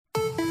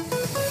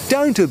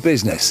Down to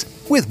Business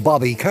with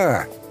Bobby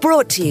Kerr.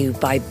 Brought to you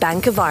by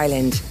Bank of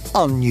Ireland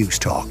On News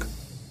Talk.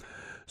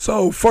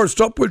 So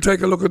first up, we'll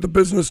take a look at the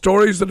business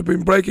stories that have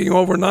been breaking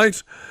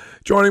overnight.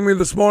 Joining me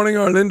this morning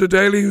are Linda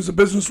Daly, who's a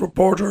business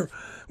reporter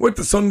with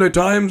the Sunday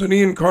Times, and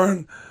Ian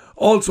Curran,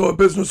 also a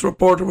business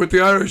reporter with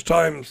the Irish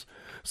Times.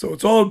 So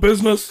it's all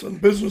business and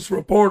business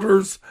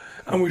reporters,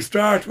 and we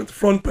start with the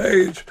front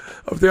page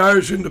of the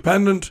Irish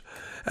Independent.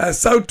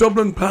 South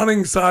Dublin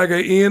planning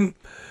saga, Ian.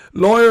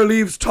 Lawyer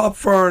leaves top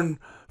firm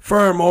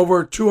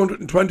over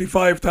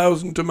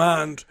 225,000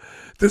 demand.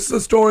 This is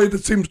a story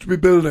that seems to be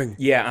building.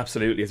 Yeah,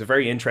 absolutely. It's a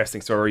very interesting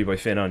story by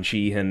Finan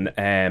Sheehan.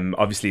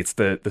 Obviously, it's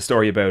the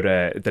story about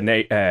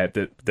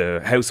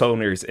the house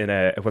owners in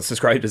what's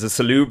described as a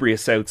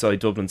salubrious Southside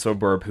Dublin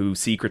suburb who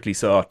secretly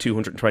saw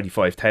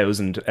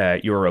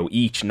 €225,000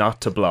 each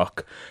not to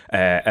block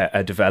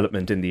a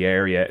development in the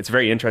area. It's a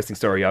very interesting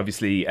story.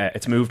 Obviously,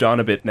 it's moved on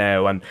a bit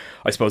now, and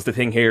I suppose the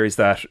thing here is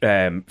that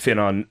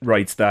Finan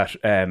writes that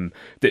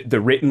the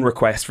written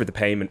request for the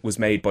payment was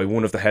made by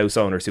one of the house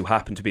owners who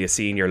happened to be a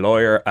senior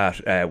lawyer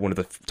at one of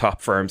the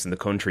top firms in the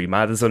country,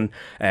 Madison.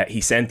 He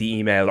sent the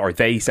email, or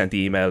they sent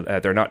the email,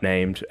 they're not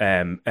named,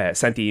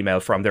 sent the email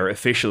from their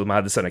official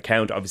Madison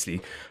account,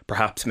 obviously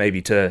perhaps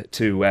maybe to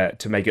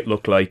make it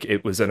look like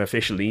it was an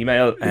official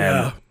email.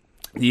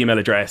 The email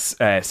address,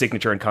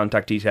 signature and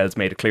contact details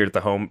made it clear that the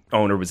home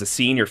owner was a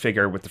senior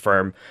figure with the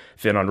firm,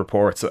 Finan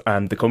reports,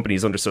 and the company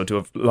is understood to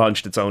have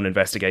launched its own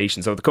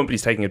investigation. So the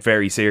company's taking it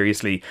very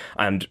seriously,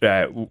 and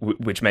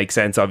which makes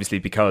sense, obviously,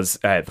 because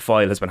the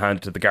file has been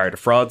handed to the Garda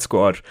Fraud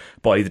Squad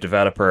by the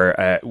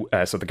developer,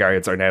 so the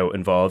Guards are now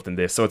involved in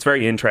this. So it's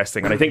very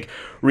interesting, and I think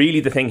really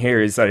the thing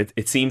here is that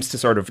it seems to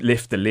sort of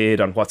lift the lid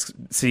on what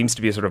seems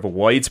to be a sort of a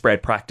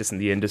widespread practice in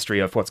the industry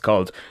of what's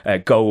called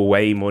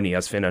go-away money,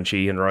 as Finan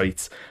Sheehan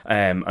writes.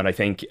 And I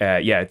think,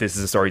 this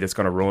is a story that's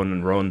going to run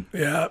and run.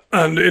 Yeah,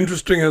 and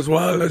interesting as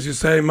well, as you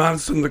say,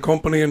 Madison, the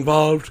company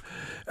involved,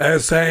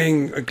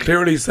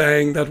 clearly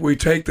saying that we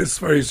take this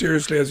very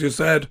seriously, as you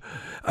said,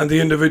 and the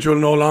individual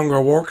no longer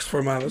works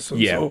for Madison.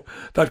 Yeah. So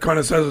that kind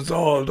of says it's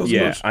all, doesn't it?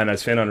 Yeah, and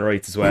as Finan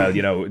writes as well,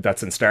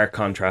 that's in stark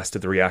contrast to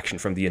the reaction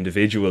from the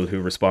individual who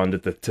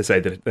responded to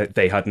say that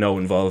they had no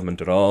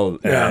involvement at all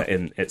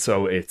in it.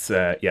 So it's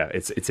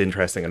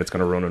interesting, and it's going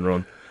to run and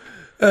run.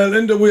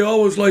 Linda, we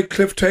always like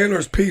Cliff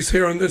Taylor's piece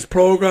here on this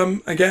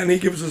programme. Again, he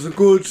gives us a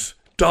good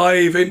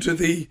dive into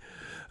the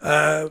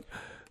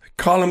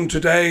column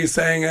today,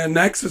 saying a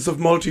nexus of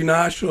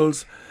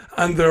multinationals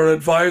and their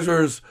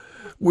advisors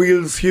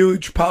wields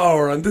huge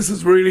power. And this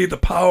is really the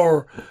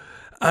power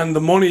and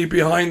the money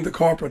behind the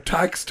corporate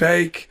tax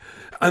take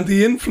and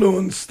the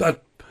influence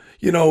that,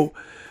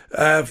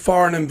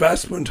 foreign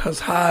investment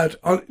has had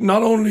on,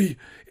 not only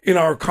in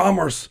our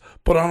commerce,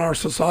 but on our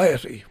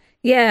society.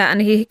 Yeah, and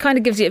he kind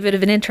of gives you a bit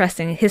of an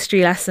interesting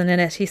history lesson in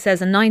it. He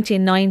says in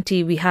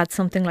 1990 we had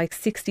something like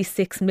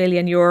 €66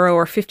 million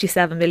or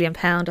 £57 million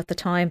at the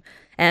time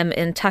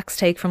in tax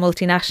take from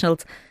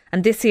multinationals.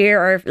 And this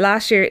year, or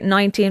last year,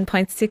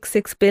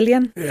 19.66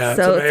 billion. Yeah,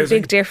 so it's a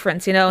big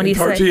difference, And in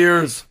 30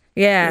 years.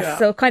 Yeah,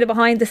 so kind of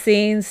behind the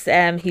scenes,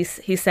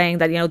 he's saying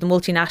that, the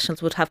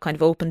multinationals would have kind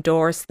of opened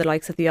doors to the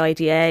likes of the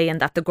IDA, and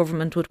that the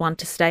government would want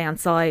to stay on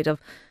side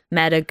of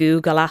Meta,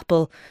 Google,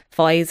 Apple,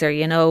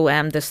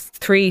 Pfizer. There's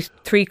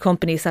three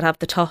companies that have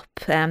the top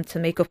to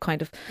make up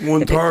kind of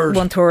one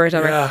third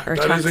of our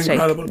tax is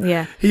incredible. Take.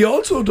 Yeah. He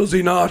also, does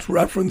he not,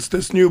 reference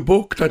this new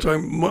book that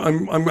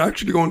I'm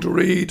actually going to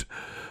read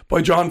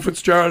by John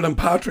Fitzgerald and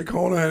Patrick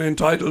Honahan,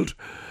 entitled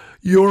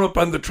Europe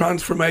and the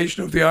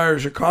Transformation of the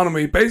Irish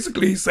Economy.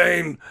 Basically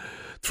saying,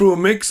 through a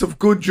mix of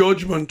good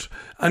judgment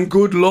and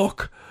good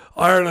luck,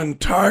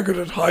 Ireland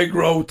targeted high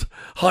growth,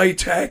 high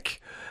tech,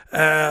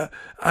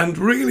 and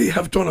really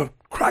have done a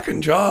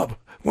cracking job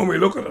when we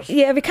look at it.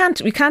 Yeah, we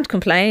can't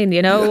complain,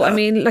 Yeah. I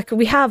mean,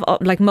 we have,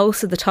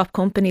 most of the top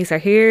companies are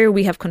here.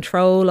 We have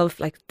control of,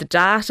 the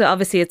data.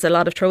 Obviously, it's a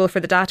lot of trouble for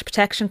the Data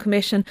Protection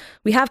Commission.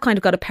 We have kind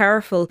of got a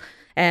powerful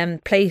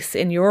place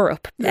in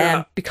Europe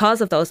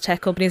because of those tech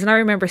companies. And I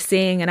remember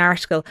seeing an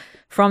article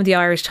from the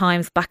Irish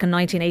Times back in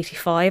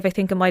 1985, I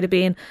think it might have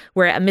been,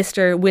 where a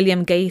Mr.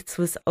 William Gates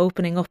was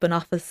opening up an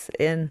office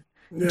in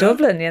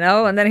Dublin,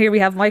 and then here we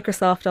have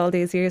Microsoft all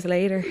these years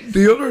later.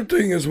 The other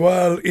thing as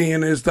well,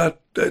 Ian, is that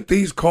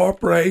these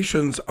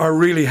corporations are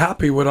really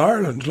happy with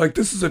Ireland.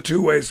 This is a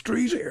two-way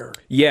street here.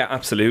 Yeah,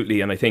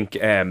 absolutely. And I think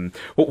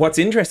what's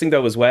interesting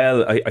though as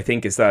well, I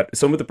think, is that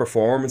some of the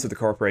performance of the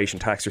corporation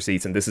tax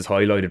receipts, and this is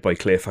highlighted by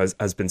Cliff,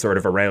 has been sort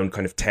of around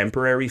kind of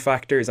temporary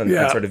factors and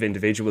sort of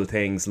individual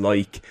things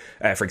like,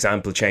 for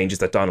example, changes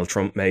that Donald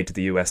Trump made to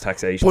the US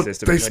taxation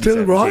system. But they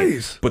still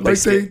rise. But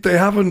they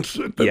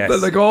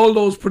haven't, all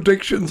those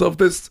predictions of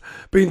this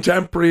being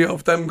temporary,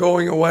 of them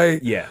going away,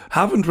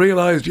 haven't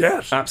realised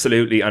yet.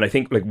 Absolutely. And I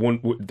think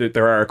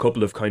there are a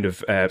couple of kind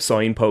of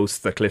signposts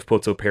that Cliff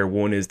puts up here.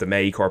 One is the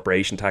May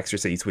corporation tax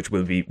receipts, which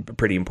will be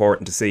pretty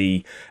important to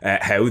see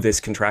how this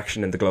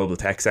contraction in the global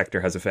tech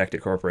sector has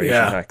affected corporation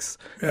tax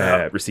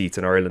receipts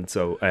in Ireland.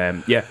 So,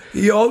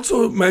 He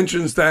also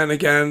mentions then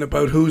again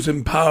about who's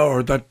in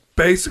power, that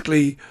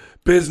basically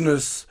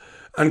business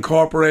and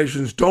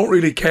corporations don't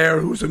really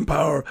care who's in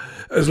power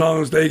as long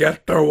as they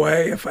get their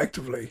way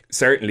effectively.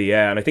 Certainly,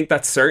 yeah. And I think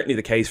that's certainly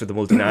the case for the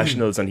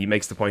multinationals. And he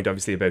makes the point,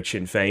 obviously, about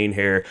Sinn Féin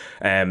here.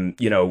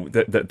 You know,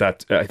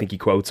 that I think he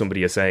quotes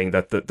somebody as saying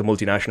that the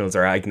multinationals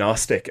are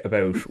agnostic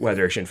about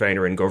whether Sinn Féin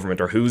are in government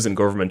or who's in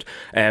government.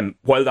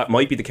 While that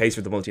might be the case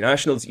for the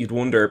multinationals, you'd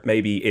wonder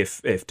maybe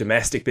if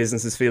domestic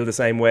businesses feel the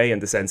same way, in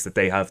the sense that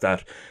they have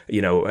that,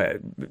 you know,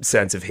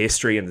 sense of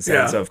history and the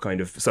sense of kind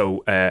of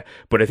so.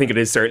 But I think it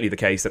is certainly the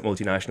case that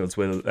multinationals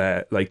will,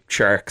 like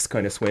sharks,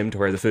 kind of swim to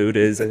where the food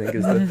is, I think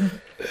is the...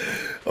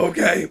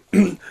 Okay,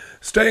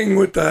 staying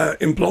with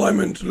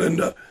employment,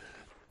 Linda.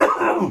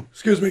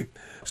 Excuse me.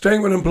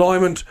 Staying with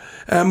employment,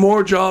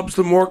 more jobs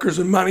than workers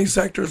in many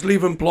sectors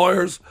leave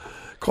employers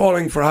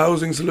calling for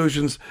housing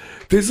solutions.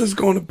 This is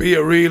going to be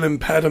a real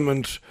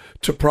impediment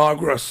to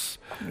progress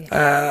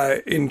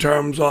in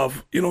terms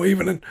of, you know,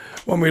 even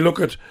when we look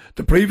at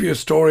the previous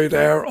story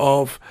there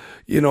of,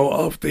 you know,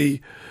 of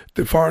the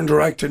foreign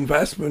direct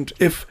investment.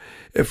 If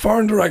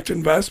foreign direct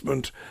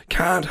investment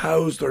can't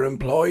house their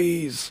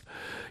employees,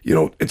 you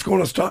know, it's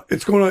going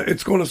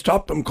to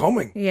stop them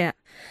coming. Yeah.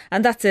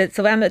 And that's it.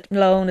 So Emmett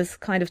Malone is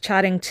kind of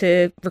chatting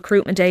to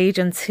recruitment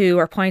agents who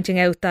are pointing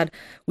out that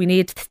we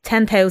need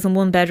 10,000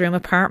 one-bedroom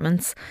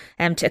apartments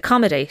to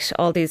accommodate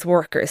all these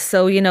workers.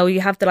 So, you know,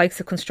 you have the likes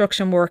of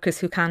construction workers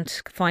who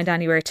can't find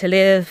anywhere to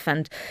live,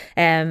 and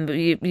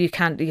you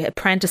can't.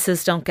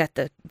 Apprentices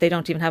they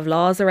don't even have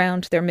laws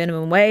around their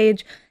minimum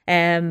wage.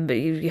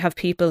 You have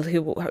people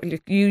who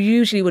you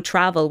usually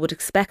would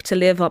expect to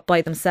live up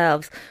by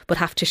themselves, but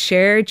have to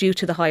share due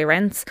to the high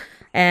rents.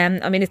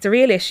 I mean, it's a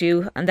real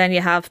issue. And then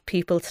you have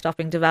people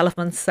stopping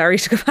developments. Sorry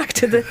to go back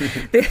to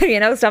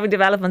the stopping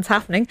developments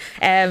happening.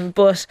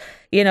 But,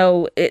 you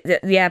know,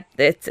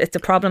 it's a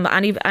problem.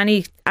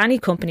 Any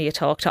company you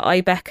talk to,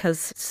 IBEC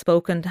has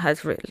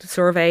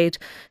surveyed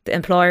the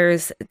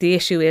employers. The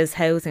issue is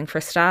housing for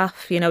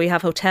staff. You know, you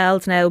have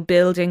hotels now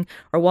building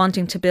or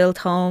wanting to build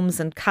homes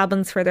and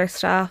cabins for their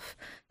staff.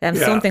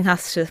 Something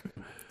has to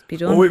be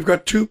done. Well, we've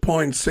got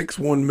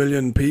 2.61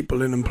 million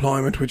people in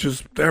employment, which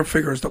is their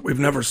figures that we've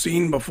never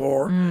seen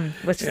before,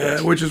 which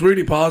is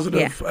really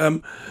positive. Yeah.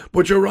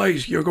 But you're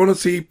right, you're going to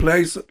see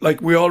places, like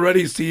we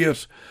already see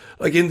it,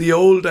 like in the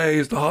old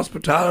days, the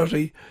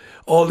hospitality,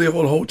 all the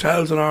old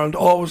hotels in Ireland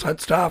always had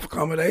staff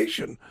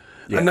accommodation.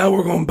 Yeah. And now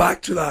we're going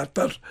back to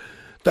that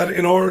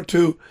in order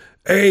to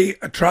A,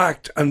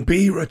 attract, and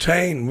B,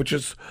 retain, which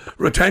is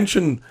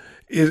retention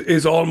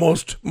is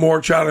almost more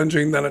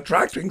challenging than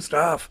attracting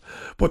staff.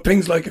 But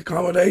things like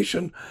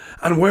accommodation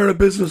and where a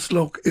business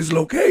is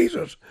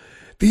located,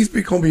 these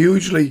become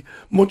hugely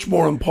much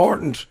more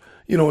important,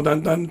 you know,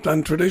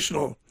 than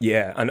traditional.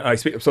 Yeah, and I'm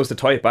supposed to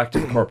tie it back to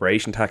the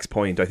corporation tax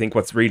point. I think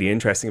what's really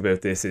interesting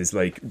about this is,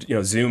 like, you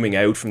know, zooming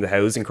out from the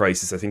housing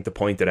crisis. I think the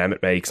point that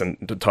Emmett makes, and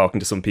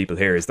talking to some people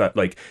here, is that,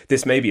 like,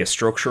 this may be a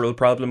structural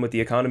problem with the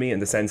economy, in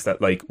the sense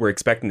that, like, we're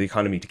expecting the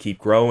economy to keep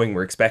growing.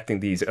 We're expecting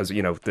these, as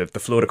you know, the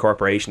flood of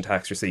corporation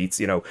tax receipts,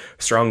 you know,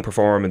 strong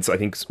performance. I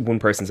think one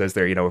person says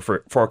there, you know,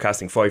 for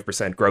forecasting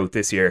 5% growth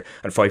this year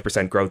and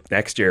 5% growth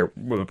next year,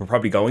 we're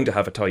probably going to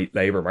have a tight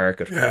labour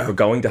market. Yeah. We're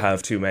going to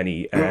have too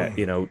many,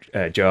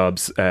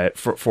 jobs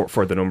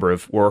for the number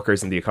of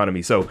workers in the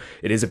economy. So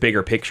it is a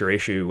bigger picture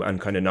issue, and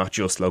kind of not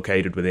just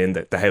located within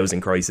the housing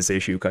crisis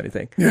issue kind of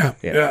thing.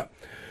 Yeah.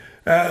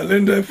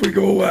 Linda, if we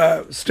go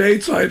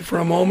stateside for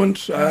a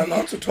moment,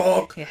 lots of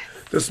talk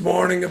this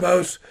morning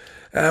about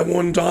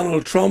one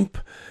Donald Trump.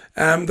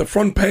 The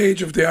front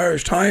page of the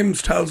Irish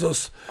Times tells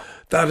us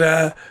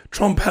that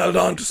Trump held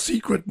on to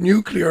secret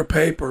nuclear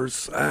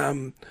papers.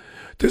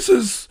 This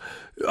is,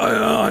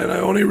 I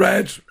only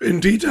read in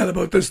detail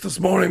about this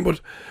morning,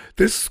 but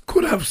this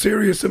could have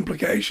serious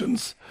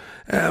implications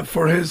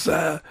for his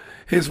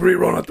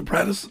rerun at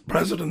the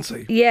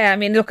presidency. Yeah, I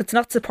mean, look, it's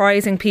not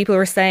surprising. People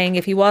were saying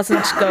if he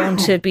wasn't going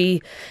to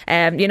be,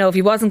 if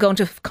he wasn't going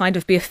to kind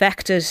of be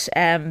affected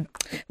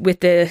with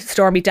the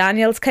Stormy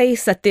Daniels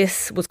case, that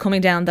this was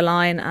coming down the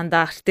line, and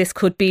that this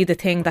could be the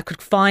thing that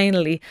could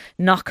finally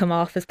knock him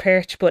off his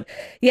perch. But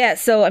yeah,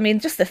 so I mean,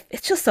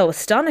 it's just so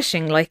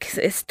astonishing. Like,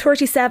 it's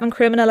 37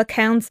 criminal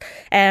accounts.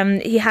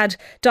 He had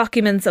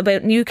documents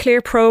about nuclear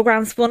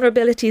programs,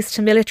 vulnerabilities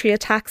to military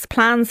attacks,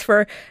 plans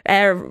for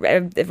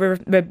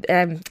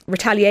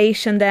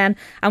retaliation then.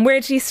 And where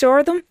did he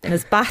store them? In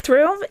his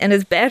bathroom, in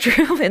his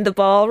bedroom, in the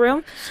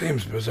ballroom.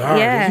 Seems bizarre,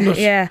 doesn't it?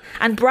 Yeah,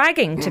 and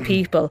bragging to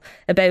people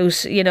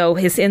about, you know,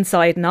 his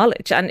inside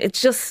knowledge. And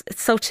it's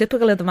so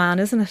typical of the man,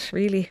 isn't it,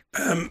 really?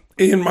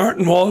 Ian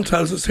Martin Wall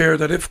tells us here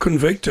that if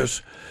convicted,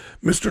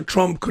 Mr.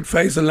 Trump could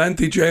face a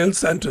lengthy jail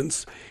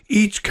sentence.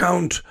 Each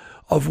count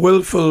of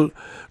willful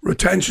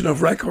retention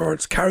of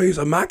records carries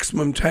a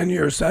maximum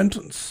 10-year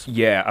sentence.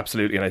 Yeah,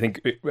 absolutely. And I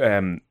think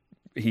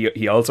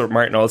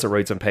Martin also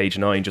writes on page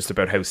 9 just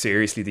about how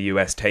seriously the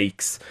US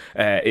takes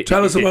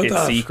Tell us about its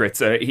that. secrets.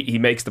 He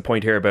makes the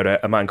point here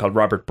about a man called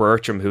Robert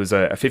Bertram, who's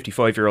a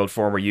 55-year-old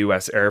former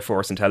US Air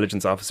Force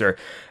intelligence officer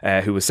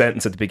who was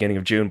sentenced at the beginning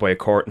of June by a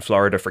court in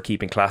Florida for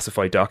keeping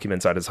classified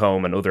documents at his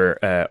home and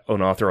other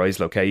unauthorized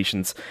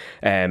locations.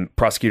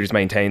 Prosecutors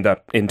maintained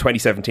that in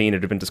 2017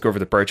 it had been discovered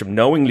that Bertram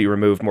knowingly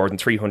removed more than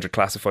 300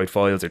 classified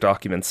files or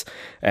documents.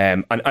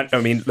 And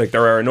I mean, like,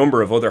 there are a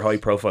number of other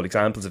high-profile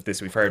examples of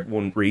this. We've heard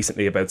one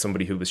recently about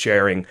somebody who was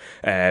sharing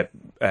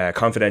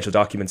confidential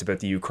documents about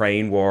the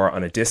Ukraine war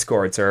on a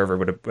Discord server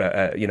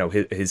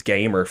with his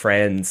gamer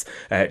friends,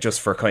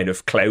 just for kind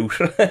of clout,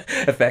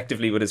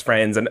 effectively, with his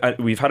friends. And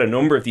we've had a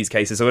number of these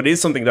cases, so it is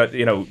something that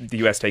the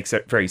US takes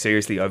very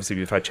seriously. Obviously,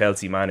 we've had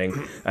Chelsea Manning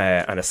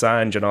and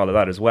Assange and all of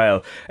that as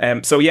well.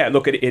 So yeah,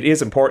 look, it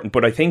is important.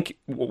 But I think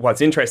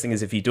what's interesting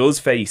is if he does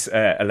face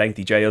a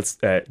lengthy jail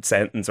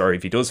sentence, or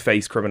if he does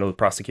face criminal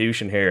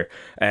prosecution here,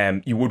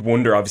 you would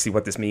wonder obviously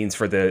what this means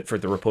for the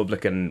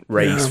Republican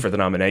race for the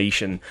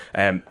nomination.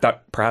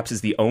 That perhaps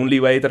is the only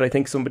way that I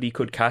think somebody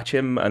could catch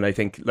him. And I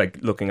think, like,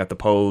 looking at the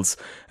polls,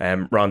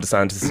 Ron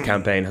DeSantis'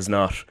 campaign has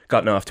not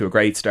gotten off to a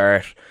great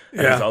start,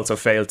 and has also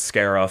failed to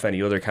scare off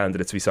any other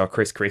candidates. We saw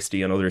Chris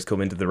Christie and others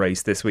come into the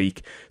race this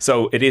week,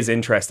 so it is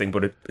interesting,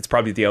 but it's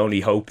probably the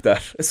only hope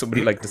that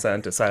somebody like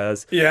DeSantis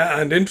has. Yeah,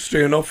 and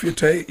interesting enough,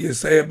 you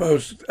say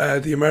about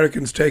the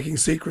Americans taking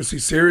secrecy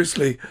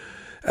seriously.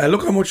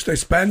 Look how much they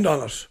spend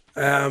on it.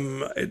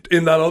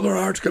 In that other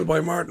article by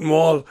Martin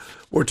Wall,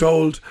 we're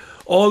told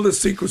all the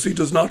secrecy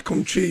does not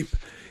come cheap.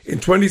 In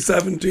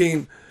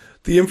 2017,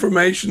 the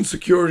Information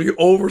Security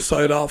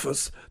Oversight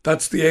Office,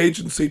 that's the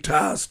agency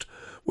tasked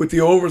with the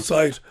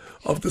oversight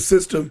of the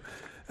system,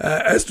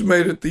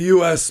 estimated the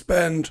US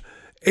spend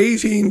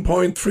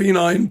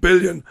 $18.39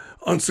 billion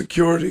on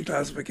security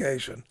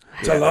classification.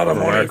 It's a lot of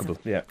money.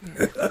 Yeah.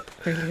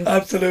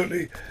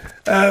 Absolutely.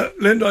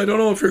 Linda, I don't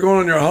know if you're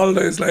going on your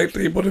holidays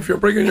lately, but if you're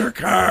bringing your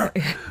car,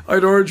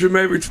 I'd urge you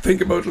maybe to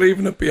think about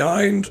leaving it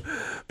behind,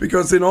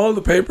 because in all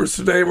the papers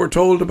today we're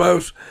told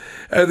about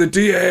the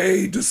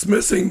DAA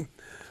dismissing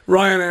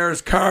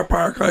Ryanair's car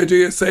park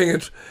idea, saying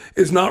it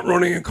is not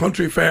running a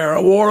country fair.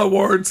 A war of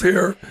words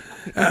here.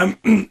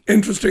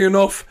 Interesting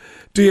enough,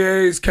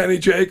 DA's Kenny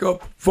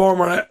Jacob,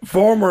 formerly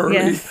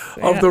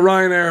of the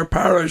Ryanair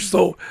parish.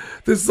 So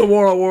this is a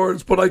war of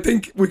words, but I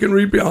think we can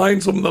read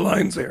behind some of the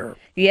lines here.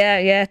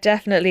 Yeah,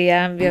 definitely.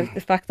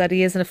 The fact that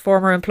he isn't a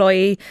former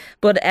employee.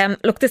 But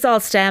look, this all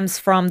stems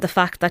from the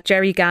fact that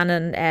Jerry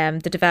Gannon,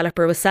 the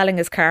developer, was selling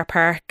his car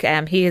park.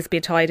 He has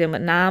been tied in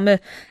with NAMA.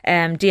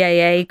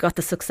 DAA got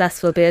the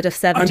successful bid of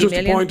 70 million. And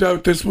just to point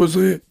out,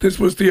 this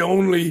was the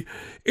only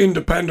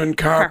independent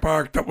car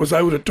park that was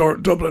out at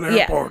Dublin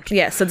Airport.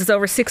 Yeah, so there's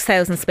over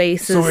 6,000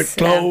 spaces. So it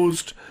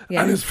closed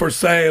and is for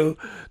sale.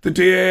 The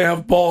DAA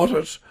have bought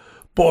it,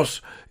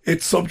 but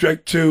it's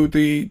subject to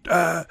the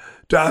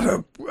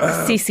data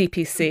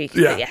CCPC.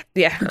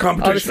 The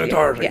Competition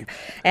Authority.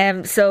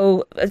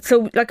 So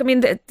like, I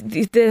mean,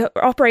 the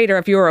operator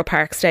of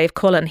Europarks, Dave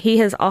Cullen, he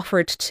has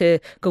offered to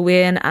go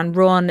in and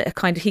run a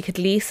kind of, he could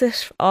lease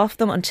it off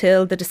them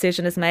until the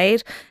decision is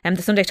made.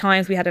 The Sunday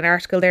Times, we had an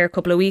article there a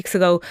couple of weeks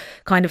ago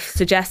kind of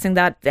suggesting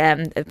that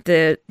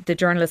the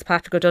journalist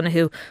Patrick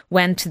O'Donoghue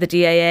went to the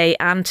DAA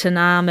and to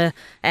NAMA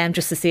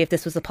just to see if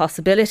this was a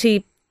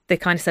possibility. They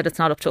kind of said it's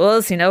not up to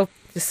us,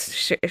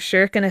 just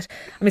shirking it.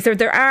 I mean, so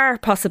there are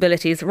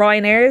possibilities.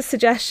 Ryanair's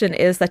suggestion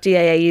is that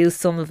DAA use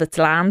some of its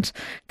land.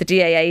 The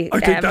DAA... I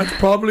think that's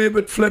probably a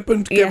bit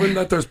flippant, given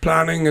that there's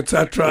planning,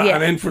 etc.,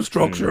 and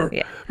infrastructure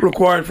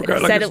required for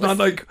cars. Like, it's not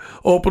like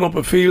open up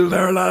a field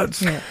there,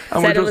 lads, and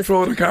we'll just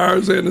throw the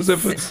cars in as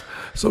if it's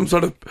some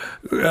sort of...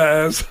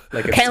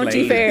 like a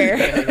county fair.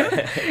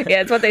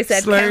 Yeah, it's what they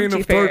said. Slaying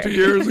county of fair. 30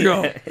 years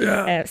ago.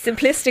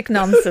 Simplistic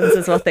nonsense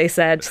is what they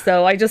said.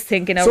 So I just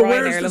think, so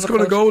where's this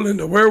going to go,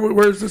 Linda?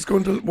 Where's this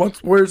going to...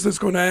 Where's this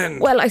going to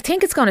end? Well, I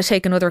think it's going to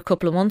take another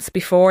couple of months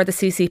before the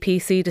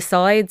CCPC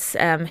decides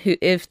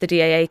if the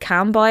DAA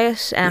can buy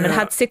it. It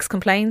had 6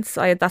 complaints.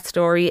 I had that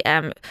story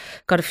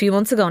got a few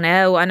months ago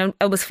now, and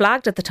it was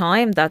flagged at the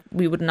time that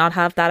we would not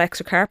have that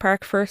extra car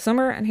park for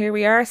summer, and here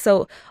we are.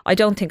 So I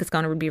don't think it's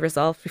going to be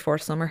resolved before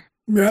summer,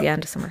 the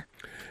end of summer.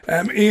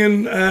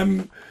 Ian,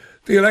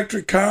 the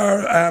electric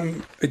car,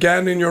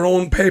 again in your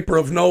own paper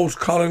of note,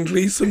 Colin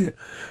Gleeson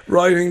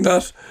writing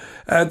that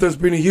there's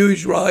been a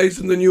huge rise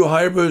in the new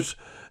hybrid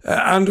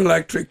and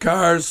electric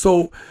cars.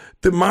 So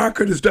the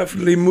market is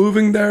definitely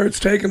moving there. It's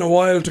taken a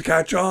while to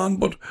catch on,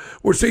 but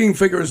we're seeing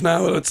figures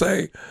now that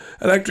say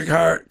electric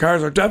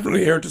cars are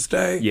definitely here to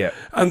stay. Yeah.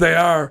 And they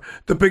are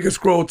the biggest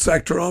growth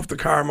sector of the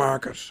car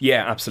market.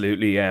 Yeah,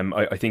 absolutely.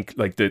 I think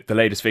like the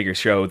latest figures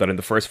show that in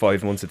the first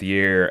 5 months of the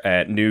year,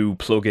 new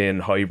plug-in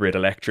hybrid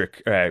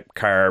electric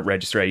car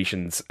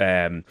registrations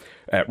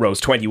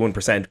rose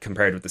 21%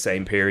 compared with the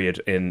same period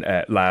in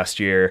last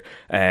year.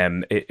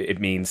 It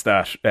means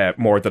that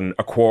more than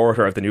a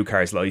quarter of the new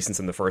cars licensed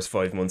in the first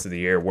 5 months of the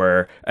year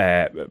were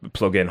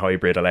plug-in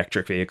hybrid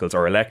electric vehicles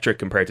or electric,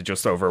 compared to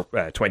just over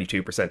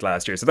 22%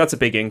 last year. So that's a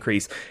big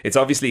increase. It's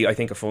obviously, I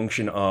think, a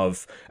function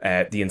of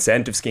the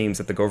incentive schemes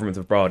that the government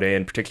have brought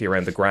in, particularly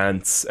around the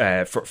grants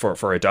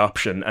for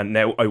adoption. And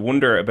now I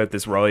wonder about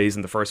this rise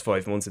in the first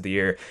 5 months of the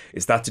year.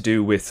 Is that to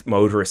do with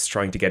motorists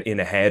trying to get in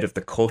ahead of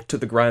the cut to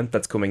the grant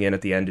that's coming in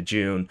at the end of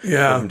June? Yeah. The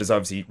government is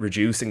obviously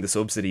reducing the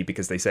subsidy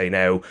because they say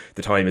now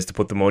the time is to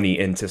put the money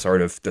into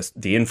sort of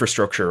the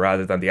infrastructure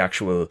rather than the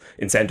actual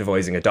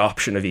incentivising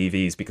adoption of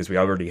EVs, because we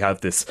already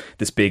have this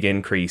big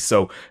increase.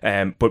 So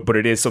but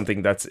it is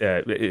something that's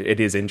it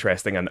is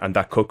interesting, and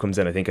that cut comes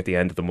in, I think, at the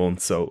end of the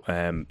month. So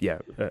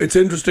it's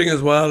interesting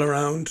as well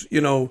around,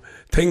 you know,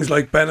 things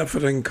like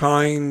benefit in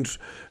kind,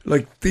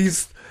 like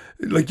these,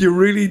 like you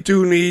really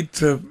do need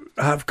to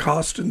have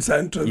cost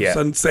incentives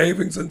and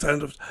savings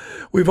incentives.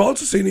 We've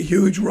also seen a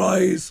huge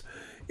rise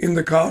in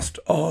the cost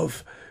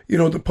of, you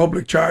know, the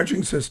public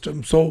charging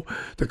system. So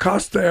the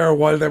costs there,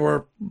 while they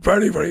were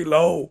very, very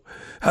low,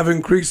 have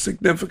increased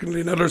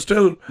significantly. Now they're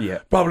still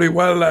probably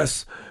well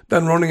less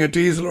than running a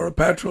diesel or a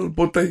petrol,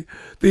 but the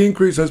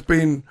increase has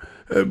been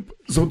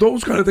so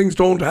those kind of things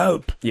don't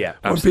help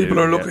when people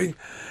are looking.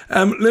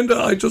 Linda,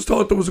 I just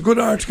thought there was a good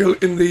article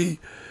in the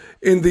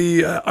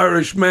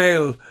Irish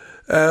Mail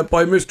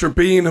by Mr.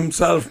 Bean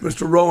himself,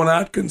 Mr. Rowan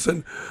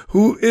Atkinson,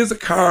 who is a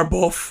car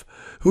buff,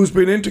 who's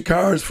been into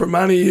cars for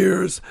many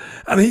years,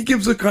 and he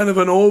gives a kind of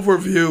an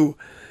overview,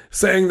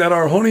 saying that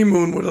our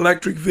honeymoon with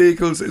electric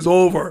vehicles is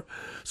over.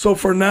 So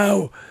for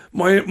now,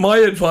 my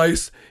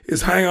advice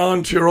is hang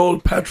on to your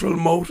old petrol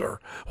motor.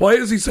 Why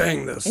is he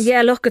saying this?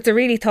 Yeah, look, it's a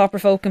really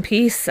thought-provoking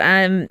piece.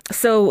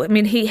 So, I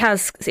mean, he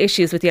has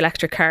issues with the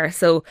electric car.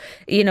 So,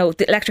 you know,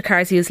 the electric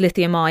cars use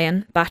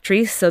lithium-ion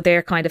batteries, so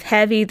they're kind of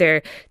heavy.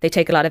 They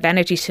take a lot of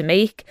energy to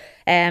make.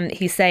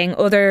 He's saying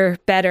other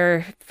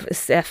better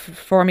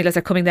formulas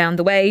are coming down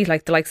the way,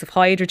 like the likes of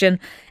hydrogen.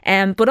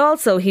 But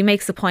also, he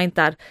makes the point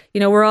that, you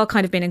know, we're all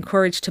kind of being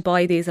encouraged to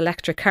buy these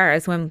electric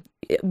cars when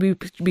we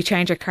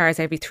change our cars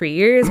every 3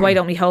 years. Why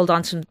don't we hold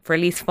on to them for at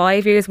least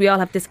 5 years? We all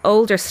have this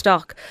older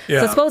stock.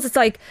 So I suppose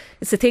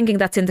it's the thinking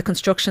that's in the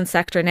construction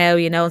sector now,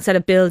 you know, instead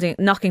of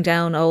knocking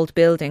down old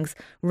buildings,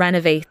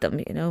 renovate them,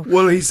 you know.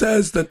 Well, he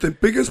says that the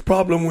biggest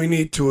problem we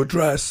need to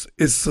address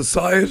is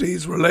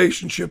society's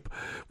relationship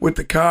with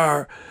the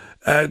car,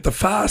 the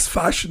fast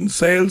fashion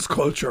sales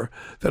culture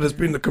that has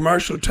been the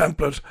commercial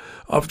template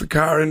of the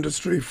car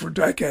industry for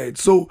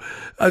decades. So,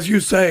 as you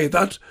say,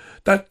 that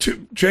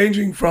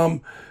changing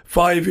from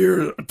 3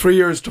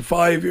 years to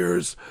 5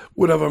 years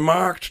would have a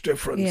marked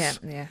difference.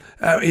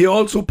 He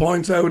also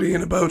points out,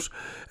 Ian, about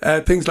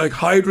things like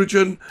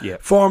hydrogen.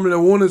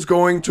 Formula One is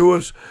going to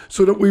it,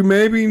 so that we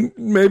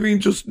maybe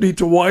just need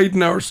to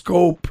widen our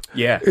scope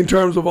in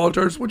terms of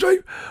alternatives, which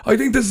I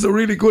think this is a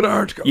really good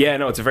article. Yeah,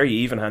 no, it's a very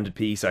even-handed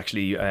piece,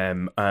 actually.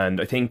 And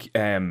I think,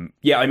 I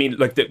mean,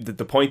 like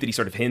the point that he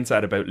sort of hints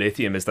at about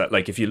lithium is that,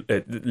 like, if you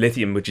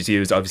lithium, which is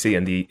used obviously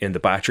in the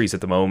batteries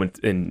at the moment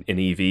in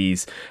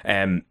EVs,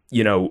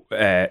 you know,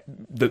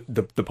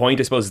 the point,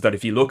 I suppose, is that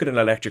if you look at an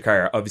electric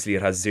car, obviously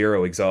it has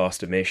zero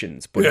exhaust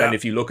emissions. But then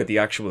if you look at the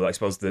actual, I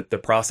suppose, the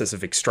process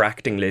of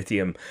extracting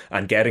lithium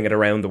and getting it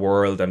around the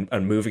world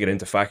and moving it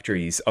into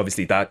factories,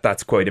 obviously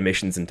that's quite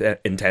emissions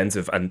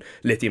intensive, and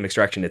lithium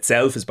extraction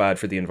itself is bad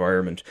for the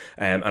environment.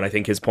 And I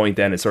think his point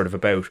then is sort of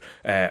about,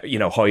 you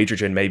know,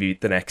 hydrogen, maybe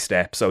the next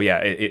step. So yeah,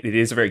 it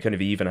is a very kind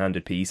of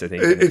even-handed piece, I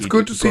think. It's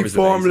good to see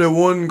Formula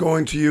One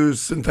going to use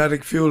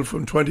synthetic fuel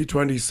from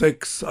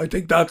 2026. I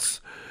think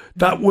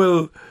that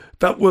will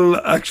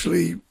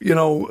actually, you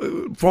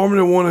know,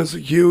 Formula One is a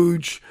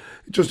huge,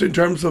 just in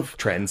terms of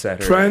trend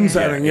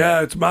setting.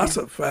 Yeah, it's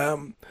massive.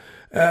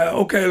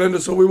 Okay, Linda,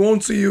 so we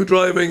won't see you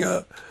driving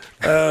a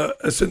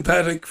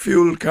synthetic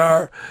fuel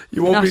car.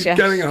 You won't be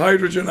getting a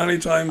hydrogen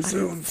anytime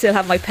soon. Still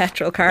have my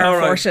petrol car,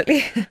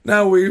 unfortunately.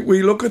 Now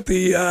we look at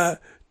the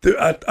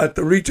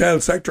retail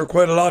sector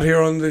quite a lot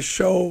here on this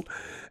show.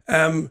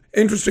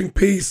 Interesting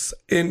piece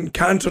in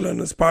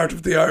Cantillon as part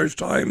of the Irish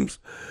Times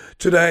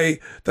today,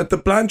 that the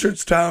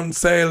Blanchardstown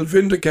sale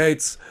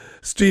vindicates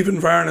Stephen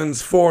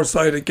Vernon's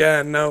foresight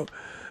again. Now,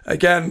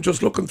 again,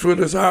 just looking through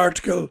this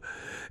article,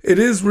 it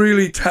is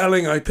really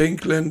telling, I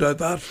think, Linda,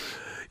 that,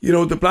 you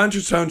know, the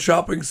Blanchardstown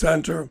shopping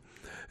centre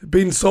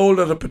being sold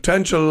at a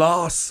potential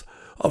loss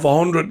of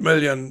 100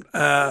 million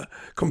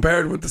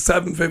compared with the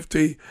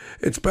 750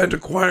 it spent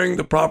acquiring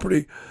the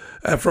property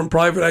from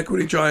private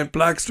equity giant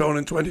Blackstone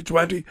in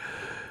 2020.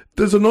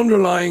 There's an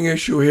underlying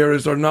issue here,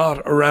 is there not,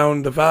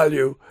 around the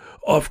value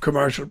of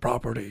commercial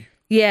property?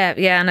 Yeah,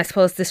 and I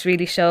suppose this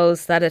really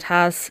shows that it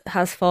has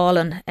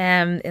fallen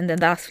in the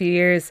last few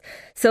years.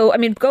 So, I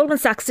mean, Goldman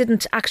Sachs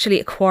didn't actually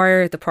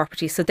acquire the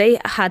property. So they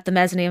had the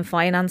mezzanine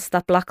finance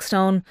that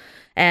Blackstone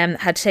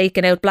had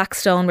taken out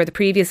Blackstone, were the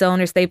previous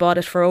owners. They bought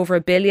it for over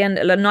 $1 billion.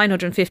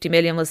 950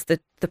 million was the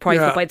price,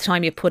 but by the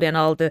time you put in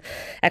all the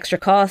extra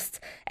costs,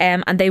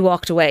 and they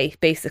walked away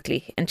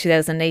basically in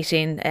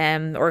 2018,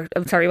 or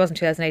I'm sorry, it wasn't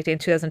 2018,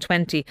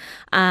 2020,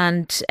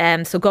 and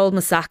so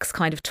Goldman Sachs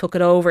kind of took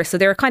it over. So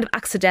they were kind of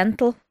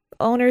accidental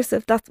owners,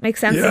 if that makes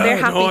sense. So they're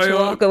happy to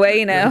walk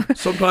away now.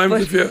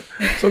 Sometimes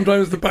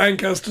sometimes the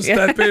bank has to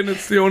step in.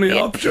 It's the only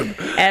option.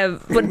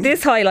 But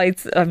this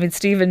highlights, I mean,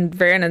 Stephen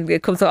Vernon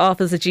comes off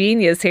as a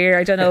genius here.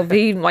 I don't know if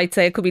he might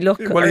say it could be luck.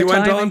 Well, he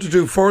went on to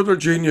do further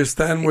genius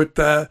then with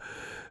the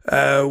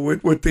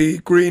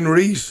green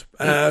REIT.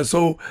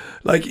 So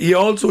like, he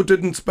also he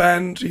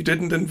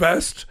didn't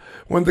invest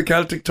when the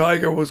Celtic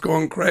Tiger was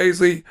going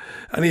crazy,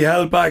 and he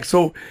held back.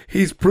 So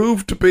he's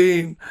proved to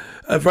be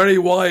a very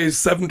wise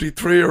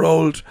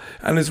 73-year-old,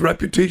 and his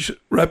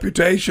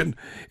reputation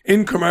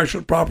in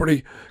commercial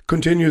property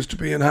continues to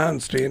be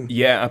enhanced, Ian.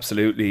 Yeah,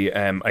 absolutely.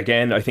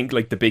 Again, I think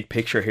like the big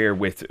picture here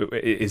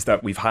is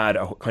that we've had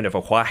a kind of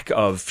a whack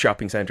of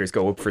shopping centres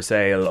go up for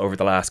sale over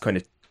the last kind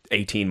of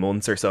 18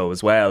 months or so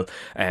as well.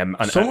 And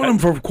some of them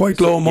for quite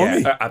low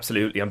money. Yeah,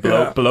 absolutely. And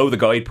below the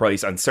guide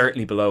price, and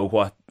certainly below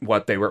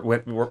what they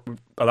were.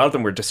 A lot of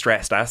them were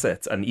distressed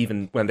assets, and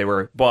even when they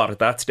were bought at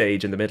that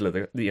stage in the middle of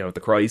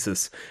the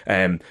crisis,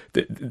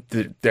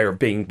 they're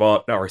being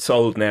bought or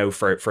sold now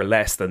for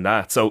less than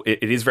that. So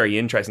it is very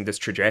interesting, this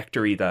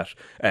trajectory that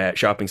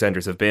shopping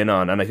centres have been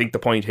on. And I think the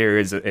point here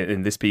is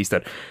in this piece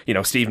that, you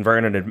know, Stephen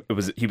Vernon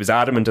was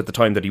adamant at the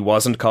time that he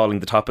wasn't calling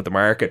the top of the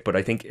market, but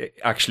I think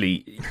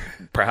actually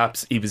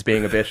perhaps he was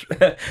being a bit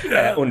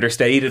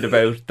understated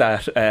about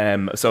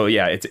that. So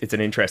yeah, it's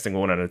an interesting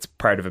one, and it's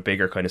part of a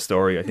bigger kind of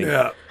story, I think.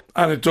 Yeah.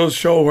 And it does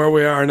show where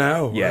we are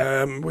now,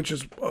 which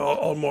is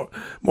all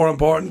more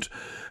important.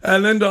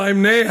 Linda,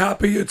 I'm nae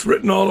happy. It's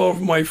written all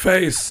over my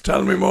face.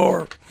 Tell me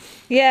more.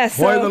 Yes.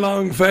 Why the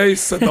long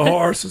face? Said the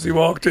horse as he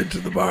walked into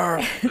the bar.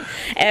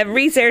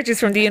 Researchers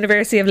from the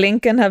University of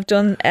Lincoln have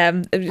done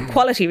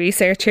quality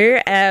research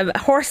here.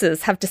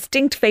 Horses have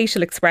distinct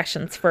facial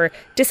expressions for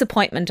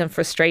disappointment and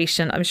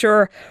frustration. I'm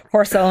sure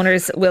horse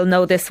owners will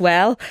know this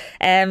well.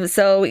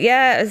 So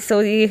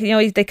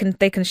they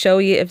can show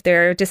you if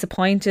they're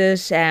disappointed.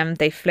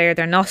 They flare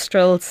their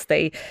nostrils.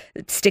 They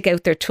stick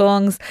out their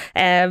tongues.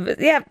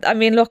 I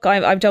mean, look,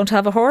 I don't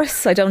have a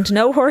horse. I don't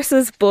know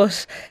horses,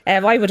 but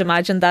I would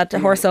imagine that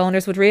horse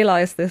owners would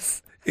realise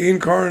this. Ian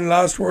Curran,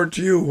 last word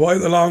to you. Why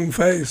the long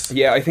face?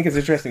 Yeah, I think it's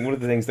interesting. One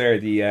of the things there,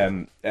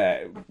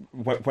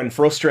 when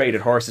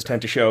frustrated, horses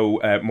tend to show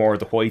more of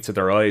the whites of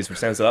their eyes, which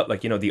sounds a lot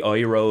like, you know, the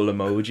eye roll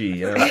emoji,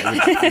 you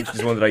know, which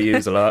is one that I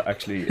use a lot,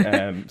 actually.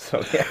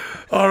 So yeah.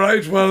 All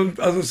right. Well,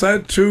 as I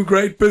said, two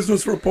great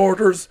business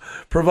reporters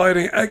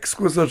providing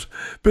exquisite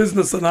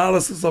business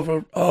analysis of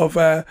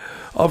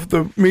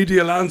the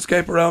media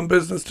landscape around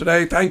business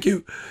today. Thank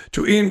you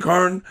to Ian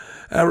Curran,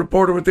 a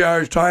reporter with the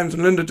Irish Times,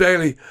 and Linda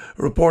Daly,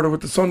 a reporter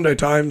with the Sunday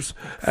Times.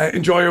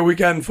 Enjoy your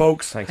weekend,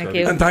 folks. Thank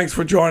you. And thanks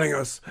for joining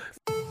us.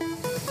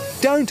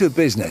 Down to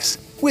Business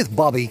with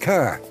Bobby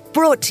Kerr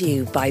Brought to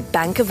you by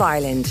Bank of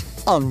Ireland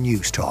on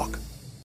News Talk.